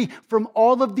set free from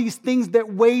all of these things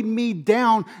that weighed me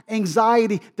down,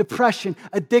 anxiety, depression,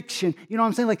 addiction, you know what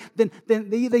I'm saying? Like, then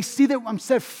they see that I'm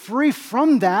set free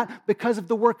from that because of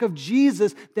the work of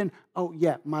Jesus, then, oh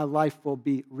yeah, my life will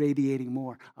be radiating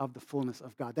more of the fullness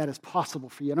of God. That is possible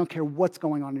for you. I don't care what's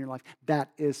going on in your life. That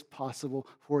is possible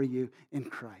for you in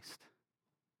Christ.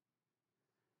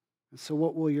 And so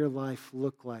what will your life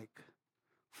look like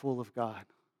full of God?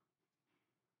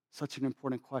 Such an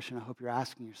important question I hope you're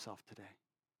asking yourself today.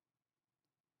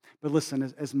 But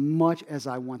listen, as much as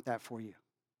I want that for you,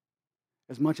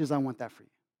 as much as I want that for you,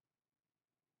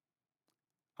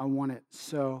 I want it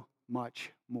so much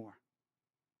more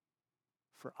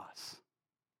for us.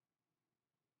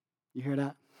 You hear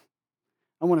that?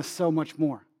 I want it so much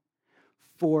more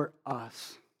for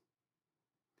us.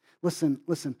 Listen.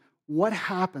 What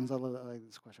happens, I like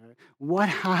this question, right? What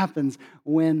happens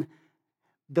when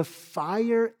the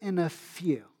fire in a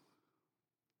few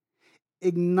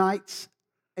ignites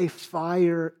a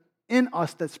fire in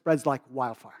us that spreads like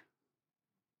wildfire?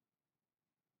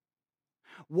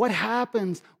 What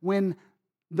happens when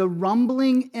the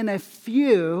rumbling in a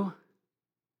few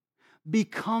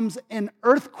becomes an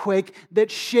earthquake that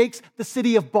shakes the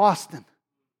city of Boston?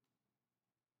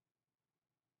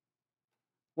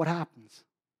 What happens?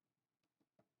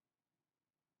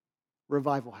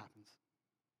 Revival happens.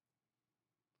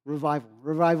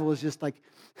 Revival is just like,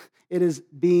 it is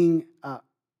being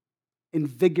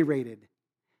invigorated,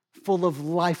 full of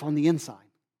life on the inside.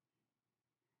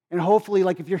 And hopefully,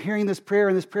 like if you're hearing this prayer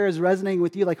and this prayer is resonating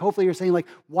with you, like hopefully you're saying like,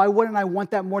 why wouldn't I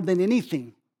want that more than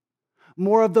anything?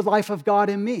 More of the life of God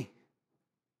in me.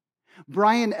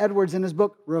 Brian Edwards in his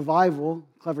book, Revival,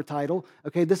 clever title,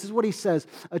 okay, this is what he says.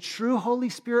 A true Holy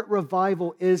Spirit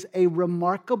revival is a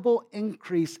remarkable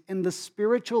increase in the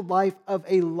spiritual life of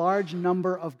a large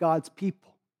number of God's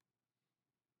people.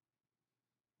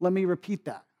 Let me repeat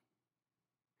that.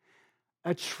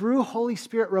 A true Holy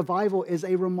Spirit revival is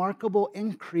a remarkable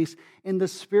increase in the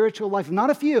spiritual life,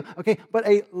 not a few, okay, but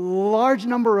a large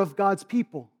number of God's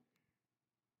people.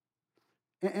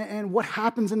 And what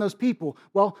happens in those people?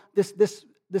 Well, this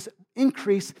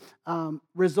increase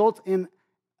results in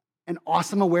an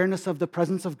awesome awareness of the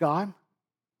presence of God,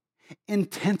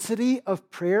 intensity of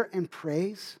prayer and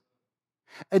praise,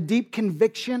 a deep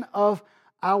conviction of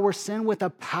our sin with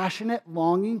a passionate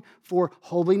longing for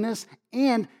holiness,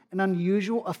 and an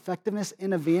unusual effectiveness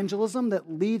in evangelism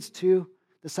that leads to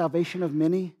the salvation of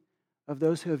many of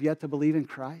those who have yet to believe in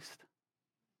Christ.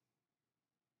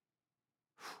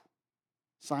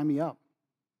 Sign me up.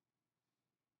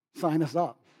 Sign us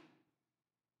up.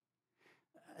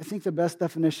 I think the best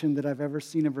definition that I've ever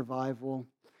seen of revival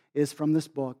is from this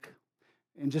book,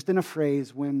 and just in a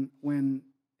phrase, when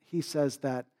he says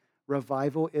that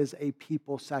revival is a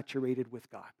people saturated with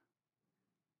God.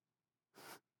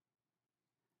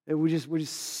 We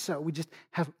just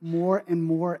have more and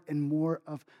more and more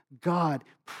of God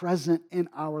present in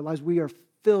our lives. We are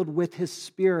filled with His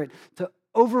Spirit to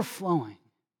overflowing.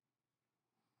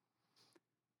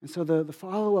 And so the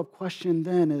follow-up question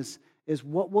then is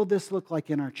what will this look like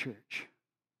in our church?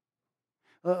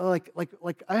 Like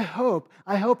I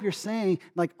hope you're saying,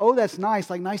 like, oh, that's nice,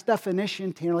 like, nice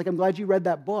definition, Tanner, like, I'm glad you read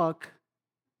that book.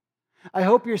 I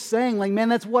hope you're saying, like, man,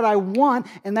 that's what I want,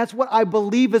 and that's what I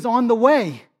believe is on the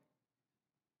way.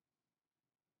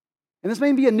 And this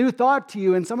may be a new thought to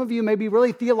you, and some of you may be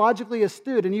really theologically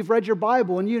astute, and you've read your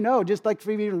Bible, and you know, just like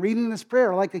from even reading this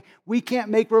prayer, like, we can't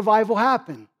make revival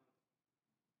happen.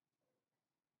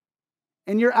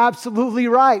 And you're absolutely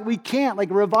right. We can't. Like,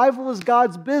 revival is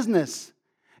God's business.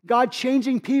 God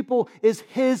changing people is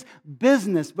His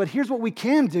business. But here's what we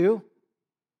can do.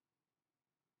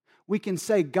 We can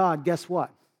say, God, guess what?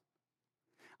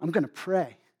 I'm going to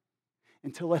pray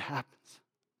until it happens.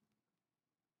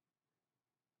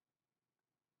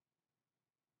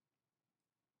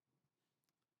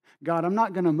 God, I'm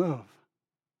not going to move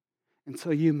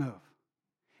until you move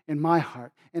in my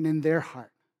heart and in their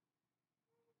heart.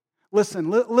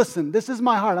 Listen, this is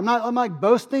my heart. I'm not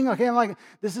boasting, okay? I'm like,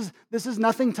 this is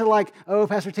nothing to like, oh,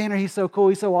 Pastor Tanner, he's so cool,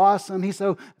 he's so awesome, he's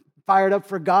so fired up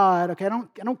for God. Okay, I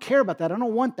don't care about that. I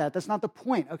don't want that. That's not the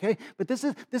point. Okay, but this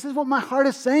is what my heart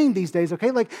is saying these days.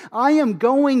 Okay, like I am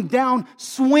going down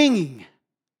swinging.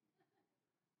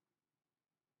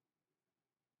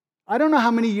 I don't know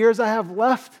how many years I have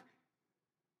left.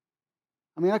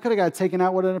 I mean, I could have got taken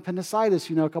out with an appendicitis,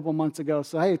 a couple of months ago.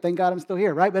 So hey, thank God I'm still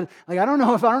here, right? But like I don't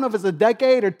know if it's a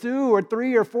decade or 2 or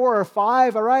 3 or 4 or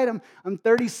 5. All right, I'm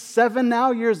 37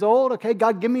 now years old. Okay,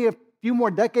 God, give me a few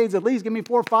more decades at least. Give me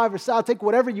 4 or 5 or so. I'll take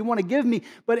whatever you want to give me.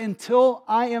 But until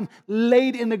I am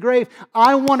laid in the grave,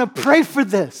 I want to pray for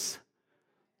this.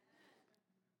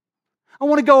 I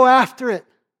want to go after it.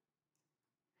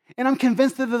 And I'm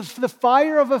convinced that the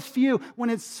fire of a few, when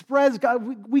it spreads,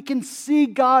 God, we can see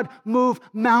God move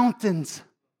mountains.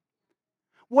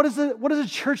 What does a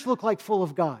church look like full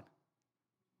of God?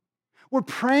 We're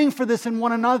praying for this in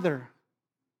one another.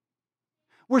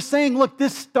 We're saying, look,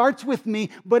 this starts with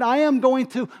me, but I am going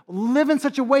to live in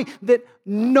such a way that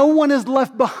no one is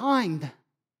left behind.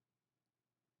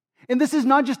 And this is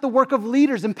not just the work of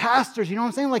leaders and pastors, you know what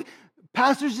I'm saying? Like,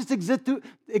 pastors just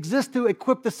exist to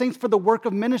equip the saints for the work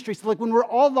of ministry. So like when we're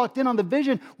all locked in on the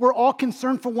vision, we're all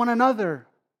concerned for one another.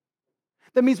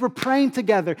 That means we're praying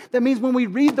together. That means when we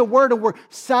read the word and we're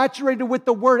saturated with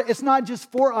the word, it's not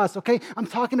just for us, okay? I'm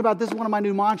talking about, this is one of my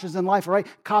new mantras in life, all right?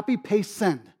 Copy, paste,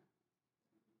 send.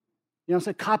 You know what I'm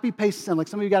saying? Copy, paste, send. Like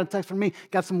some of you got a text from me,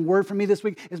 got some word from me this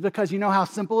week. It's because you know how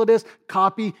simple it is?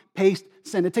 Copy, paste,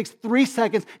 send. It takes 3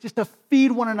 seconds just to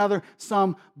feed one another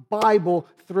some Bible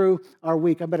through our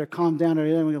week. I better calm down or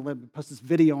I'm going to post this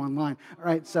video online. All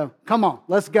right, so come on,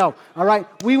 let's go. All right,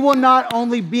 we will not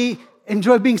only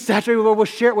enjoy being saturated, but we'll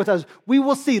share it with us. We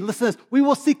will see, listen to this, we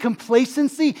will see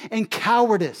complacency and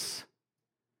cowardice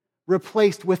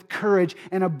replaced with courage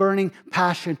and a burning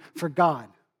passion for God.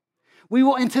 We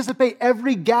will anticipate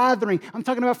every gathering. I'm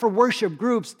talking about for worship,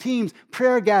 groups, teams,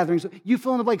 prayer gatherings. You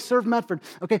fill in the blank, Serve Medford.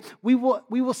 Okay, we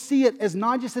will see it as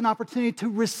not just an opportunity to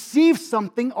receive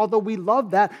something, although we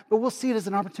love that, but we'll see it as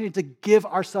an opportunity to give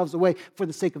ourselves away for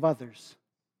the sake of others.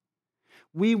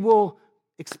 We will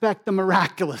expect the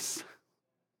miraculous.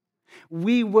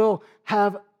 We will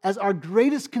have as our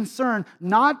greatest concern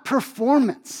not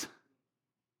performance,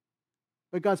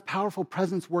 but God's powerful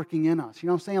presence working in us. You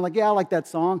know what I'm saying? Like, yeah, I like that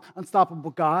song,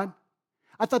 Unstoppable God.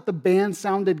 I thought the band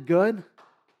sounded good.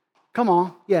 Come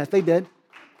on. Yes, they did.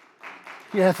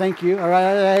 Yeah, thank you. All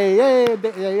right.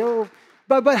 Hey.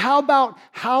 But how about,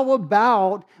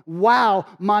 wow,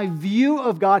 my view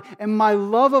of God and my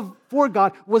love for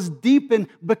God was deepened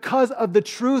because of the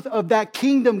truth of that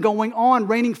kingdom going on,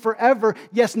 reigning forever.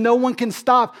 Yes, no one can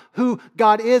stop who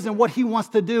God is and what he wants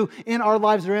to do in our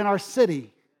lives or in our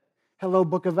city. Hello,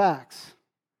 Book of Acts.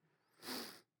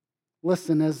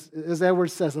 Listen, as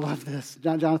Edwards says, I love this.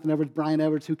 Jonathan Edwards, Brian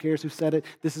Edwards, who cares who said it?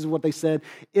 This is what they said.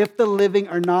 If the living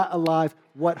are not alive,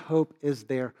 what hope is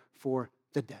there for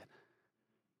the dead?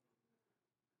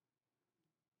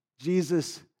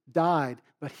 Jesus died,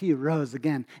 but he rose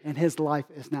again, and his life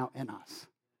is now in us.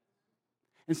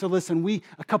 And so listen,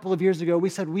 a couple of years ago, we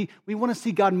said we want to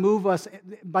see God move us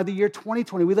by the year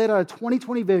 2020. We laid out a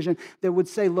 2020 vision that would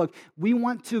say, look, we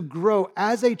want to grow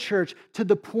as a church to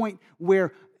the point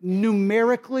where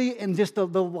numerically and just the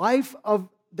life of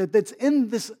that's in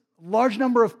this large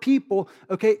number of people,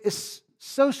 okay, is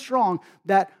so strong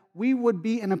that we would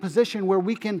be in a position where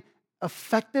we can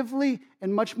effectively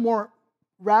and much more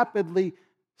rapidly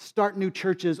start new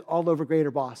churches all over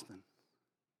Greater Boston.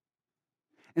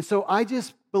 And so I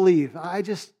just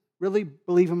really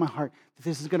believe in my heart that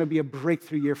this is going to be a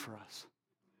breakthrough year for us.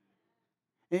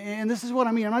 And this is what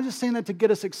I mean. I'm not just saying that to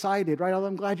get us excited, right?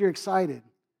 I'm glad you're excited.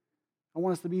 I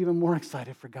want us to be even more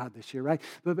excited for God this year, right?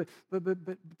 But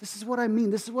this is what I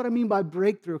mean. This is what I mean by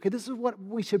breakthrough, okay? This is what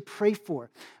we should pray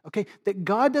for, okay? That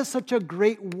God does such a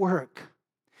great work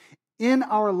in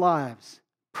our lives,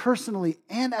 personally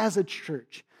and as a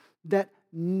church, that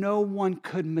no one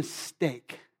could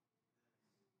mistake.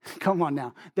 Come on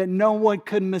now. That no one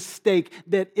could mistake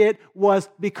that it was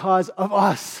because of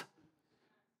us.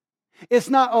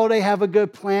 It's not, oh, they have a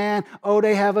good plan. Oh,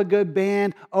 they have a good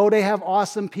band. Oh, they have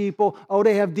awesome people. Oh,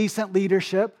 they have decent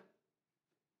leadership.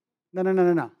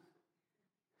 No.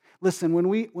 Listen, when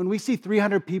we see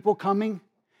 300 people coming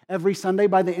every Sunday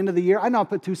by the end of the year, I know I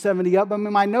put 270 up, but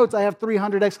in my notes I have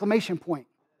 300 exclamation point.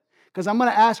 Because I'm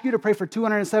going to ask you to pray for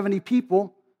 270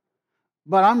 people,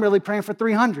 but I'm really praying for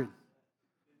 300.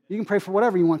 You can pray for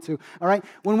whatever you want to, all right?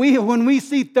 When we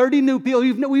see 30 new people,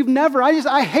 we've never,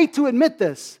 I hate to admit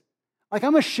this. Like,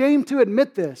 I'm ashamed to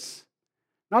admit this.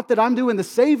 Not that I'm doing the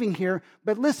saving here,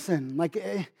 but listen, like,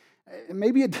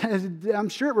 maybe I'm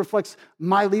sure it reflects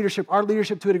my leadership, our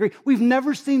leadership to a degree. We've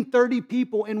never seen 30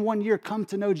 people in 1 year come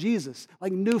to know Jesus,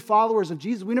 like new followers of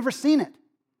Jesus. We've never seen it.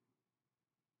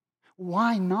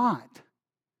 Why not?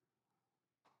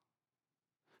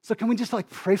 So can we just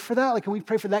pray for that? Can we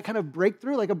pray for that kind of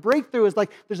breakthrough? A breakthrough is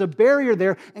there's a barrier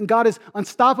there and God is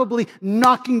unstoppably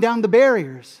knocking down the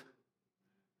barriers.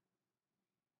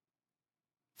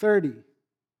 30,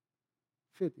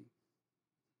 50,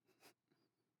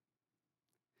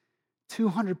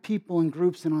 200 people in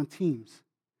groups and on teams.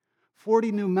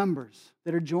 40 new members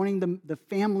that are joining the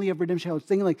family of Redemption Hill,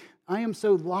 saying I am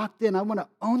so locked in. I want to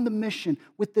own the mission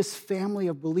with this family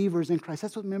of believers in Christ.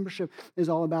 That's what membership is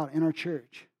all about in our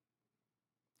church.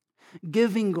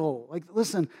 Giving goal.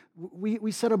 Listen,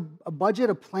 we set a budget,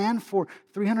 a plan for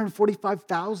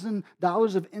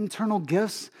 $345,000 of internal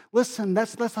gifts. Listen,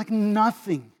 that's like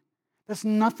nothing. That's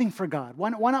nothing for God.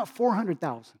 Why not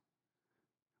 400,000?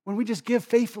 When we just give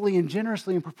faithfully and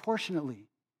generously and proportionately.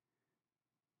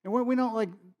 And we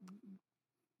don't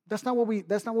that's not what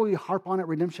we harp on at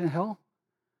Redemption Hill.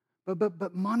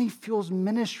 But money fuels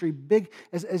ministry. Big,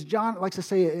 as John likes to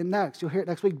say it next, you'll hear it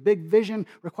next week, big vision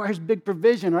requires big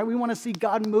provision, right? We want to see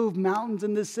God move mountains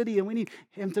in this city, and we need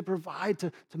him to provide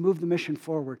to move the mission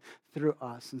forward through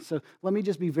us. And so let me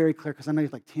just be very clear, because I know you're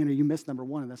Tanner, you missed number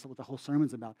one, and that's what the whole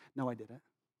sermon's about. No, I didn't.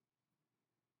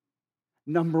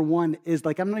 Number one is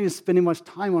I'm not even spending much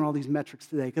time on all these metrics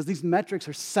today, because these metrics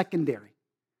are secondary.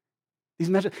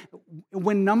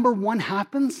 When number one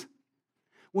happens,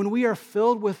 when we are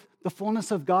filled with the fullness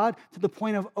of God to the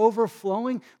point of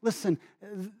overflowing, listen,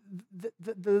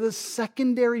 the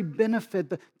secondary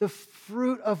benefit, the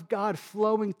fruit of God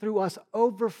flowing through us,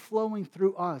 overflowing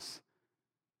through us,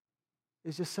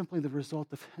 is just simply the result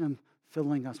of him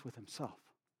filling us with himself.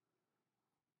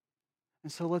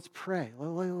 And so let's pray.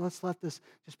 Let's let this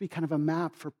just be kind of a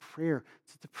map for prayer,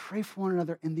 to pray for one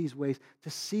another in these ways, to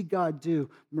see God do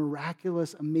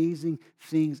miraculous, amazing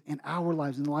things in our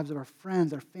lives, in the lives of our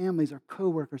friends, our families, our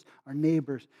coworkers, our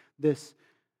neighbors this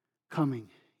coming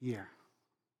year.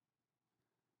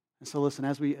 And so listen,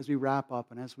 as we wrap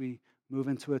up and as we move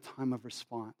into a time of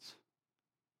response,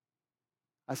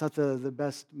 I thought the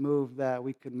best move that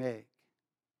we could make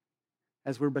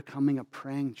as we're becoming a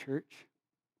praying church,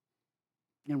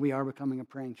 and we are becoming a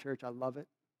praying church. I love it.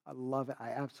 I love it. I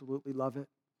absolutely love it.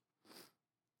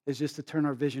 Is just to turn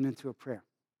our vision into a prayer.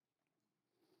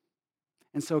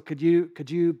 And so could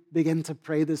you begin to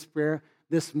pray this prayer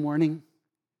this morning?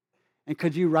 And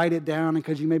could you write it down? And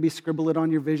could you maybe scribble it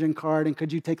on your vision card? And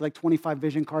could you take 25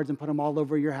 vision cards and put them all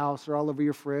over your house or all over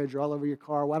your fridge or all over your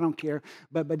car? Well, I don't care.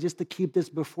 But just to keep this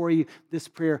before you, this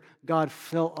prayer, God,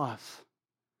 fill us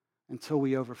until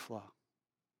we overflow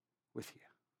with you.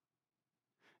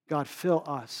 God, fill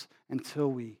us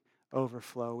until we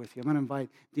overflow with you. I'm going to invite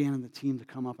Dan and the team to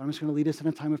come up. I'm just going to lead us in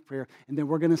a time of prayer, and then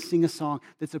we're going to sing a song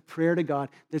that's a prayer to God,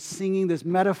 that's singing this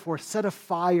metaphor, set a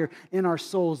fire in our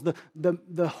souls.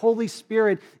 The Holy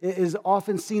Spirit is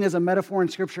often seen as a metaphor in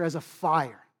Scripture as a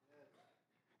fire.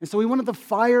 And so we wanted the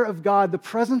fire of God, the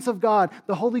presence of God,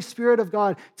 the Holy Spirit of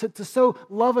God to so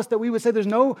love us that we would say there's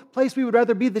no place we would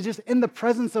rather be than just in the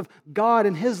presence of God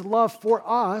and his love for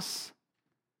us.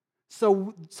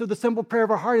 So the simple prayer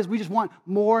of our heart is we just want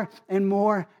more and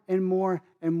more and more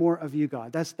and more of you,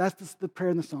 God. That's the prayer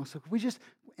in the song. So we just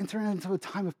enter into a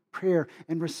time of prayer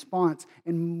and response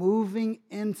and moving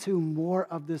into more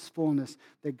of this fullness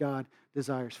that God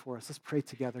desires for us. Let's pray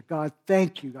together. God,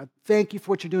 thank you. God, thank you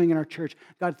for what you're doing in our church.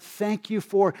 God, thank you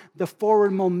for the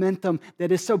forward momentum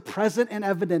that is so present and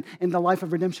evident in the life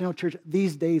of Redemption Hill Church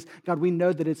these days. God, we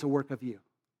know that it's a work of you.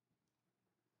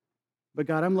 But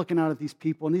God, I'm looking out at these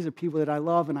people, and these are people that I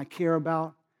love and I care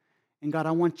about. And God,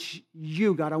 I want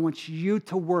you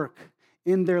to work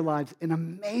in their lives in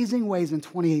amazing ways in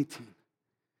 2018.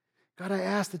 God, I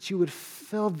ask that you would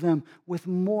fill them with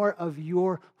more of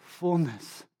your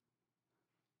fullness,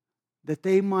 that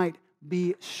they might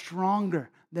be stronger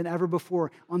than ever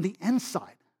before on the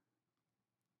inside,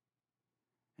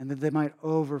 and that they might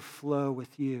overflow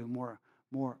with you more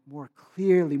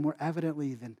clearly, more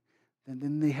evidently than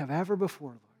they have ever before,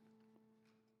 Lord.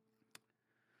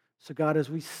 So God, as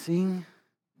we sing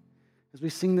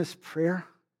this prayer,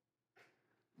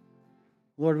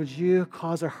 Lord, would you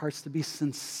cause our hearts to be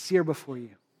sincere before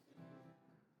you?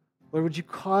 Lord, would you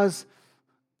cause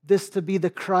this to be the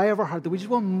cry of our heart, that we just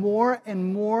want more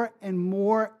and more and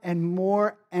more and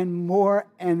more and more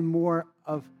and more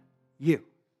of you.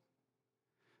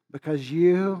 Because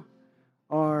you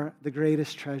are the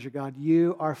greatest treasure, God.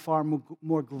 You are far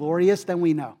more glorious than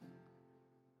we know.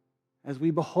 As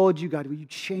we behold you, God, will you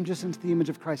change us into the image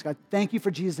of Christ? God, thank you for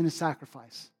Jesus and his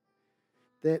sacrifice.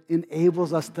 that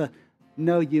enables us to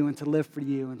know you and to live for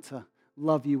you and to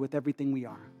love you with everything we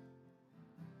are.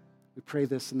 We pray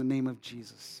this in the name of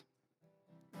Jesus.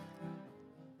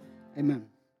 Amen.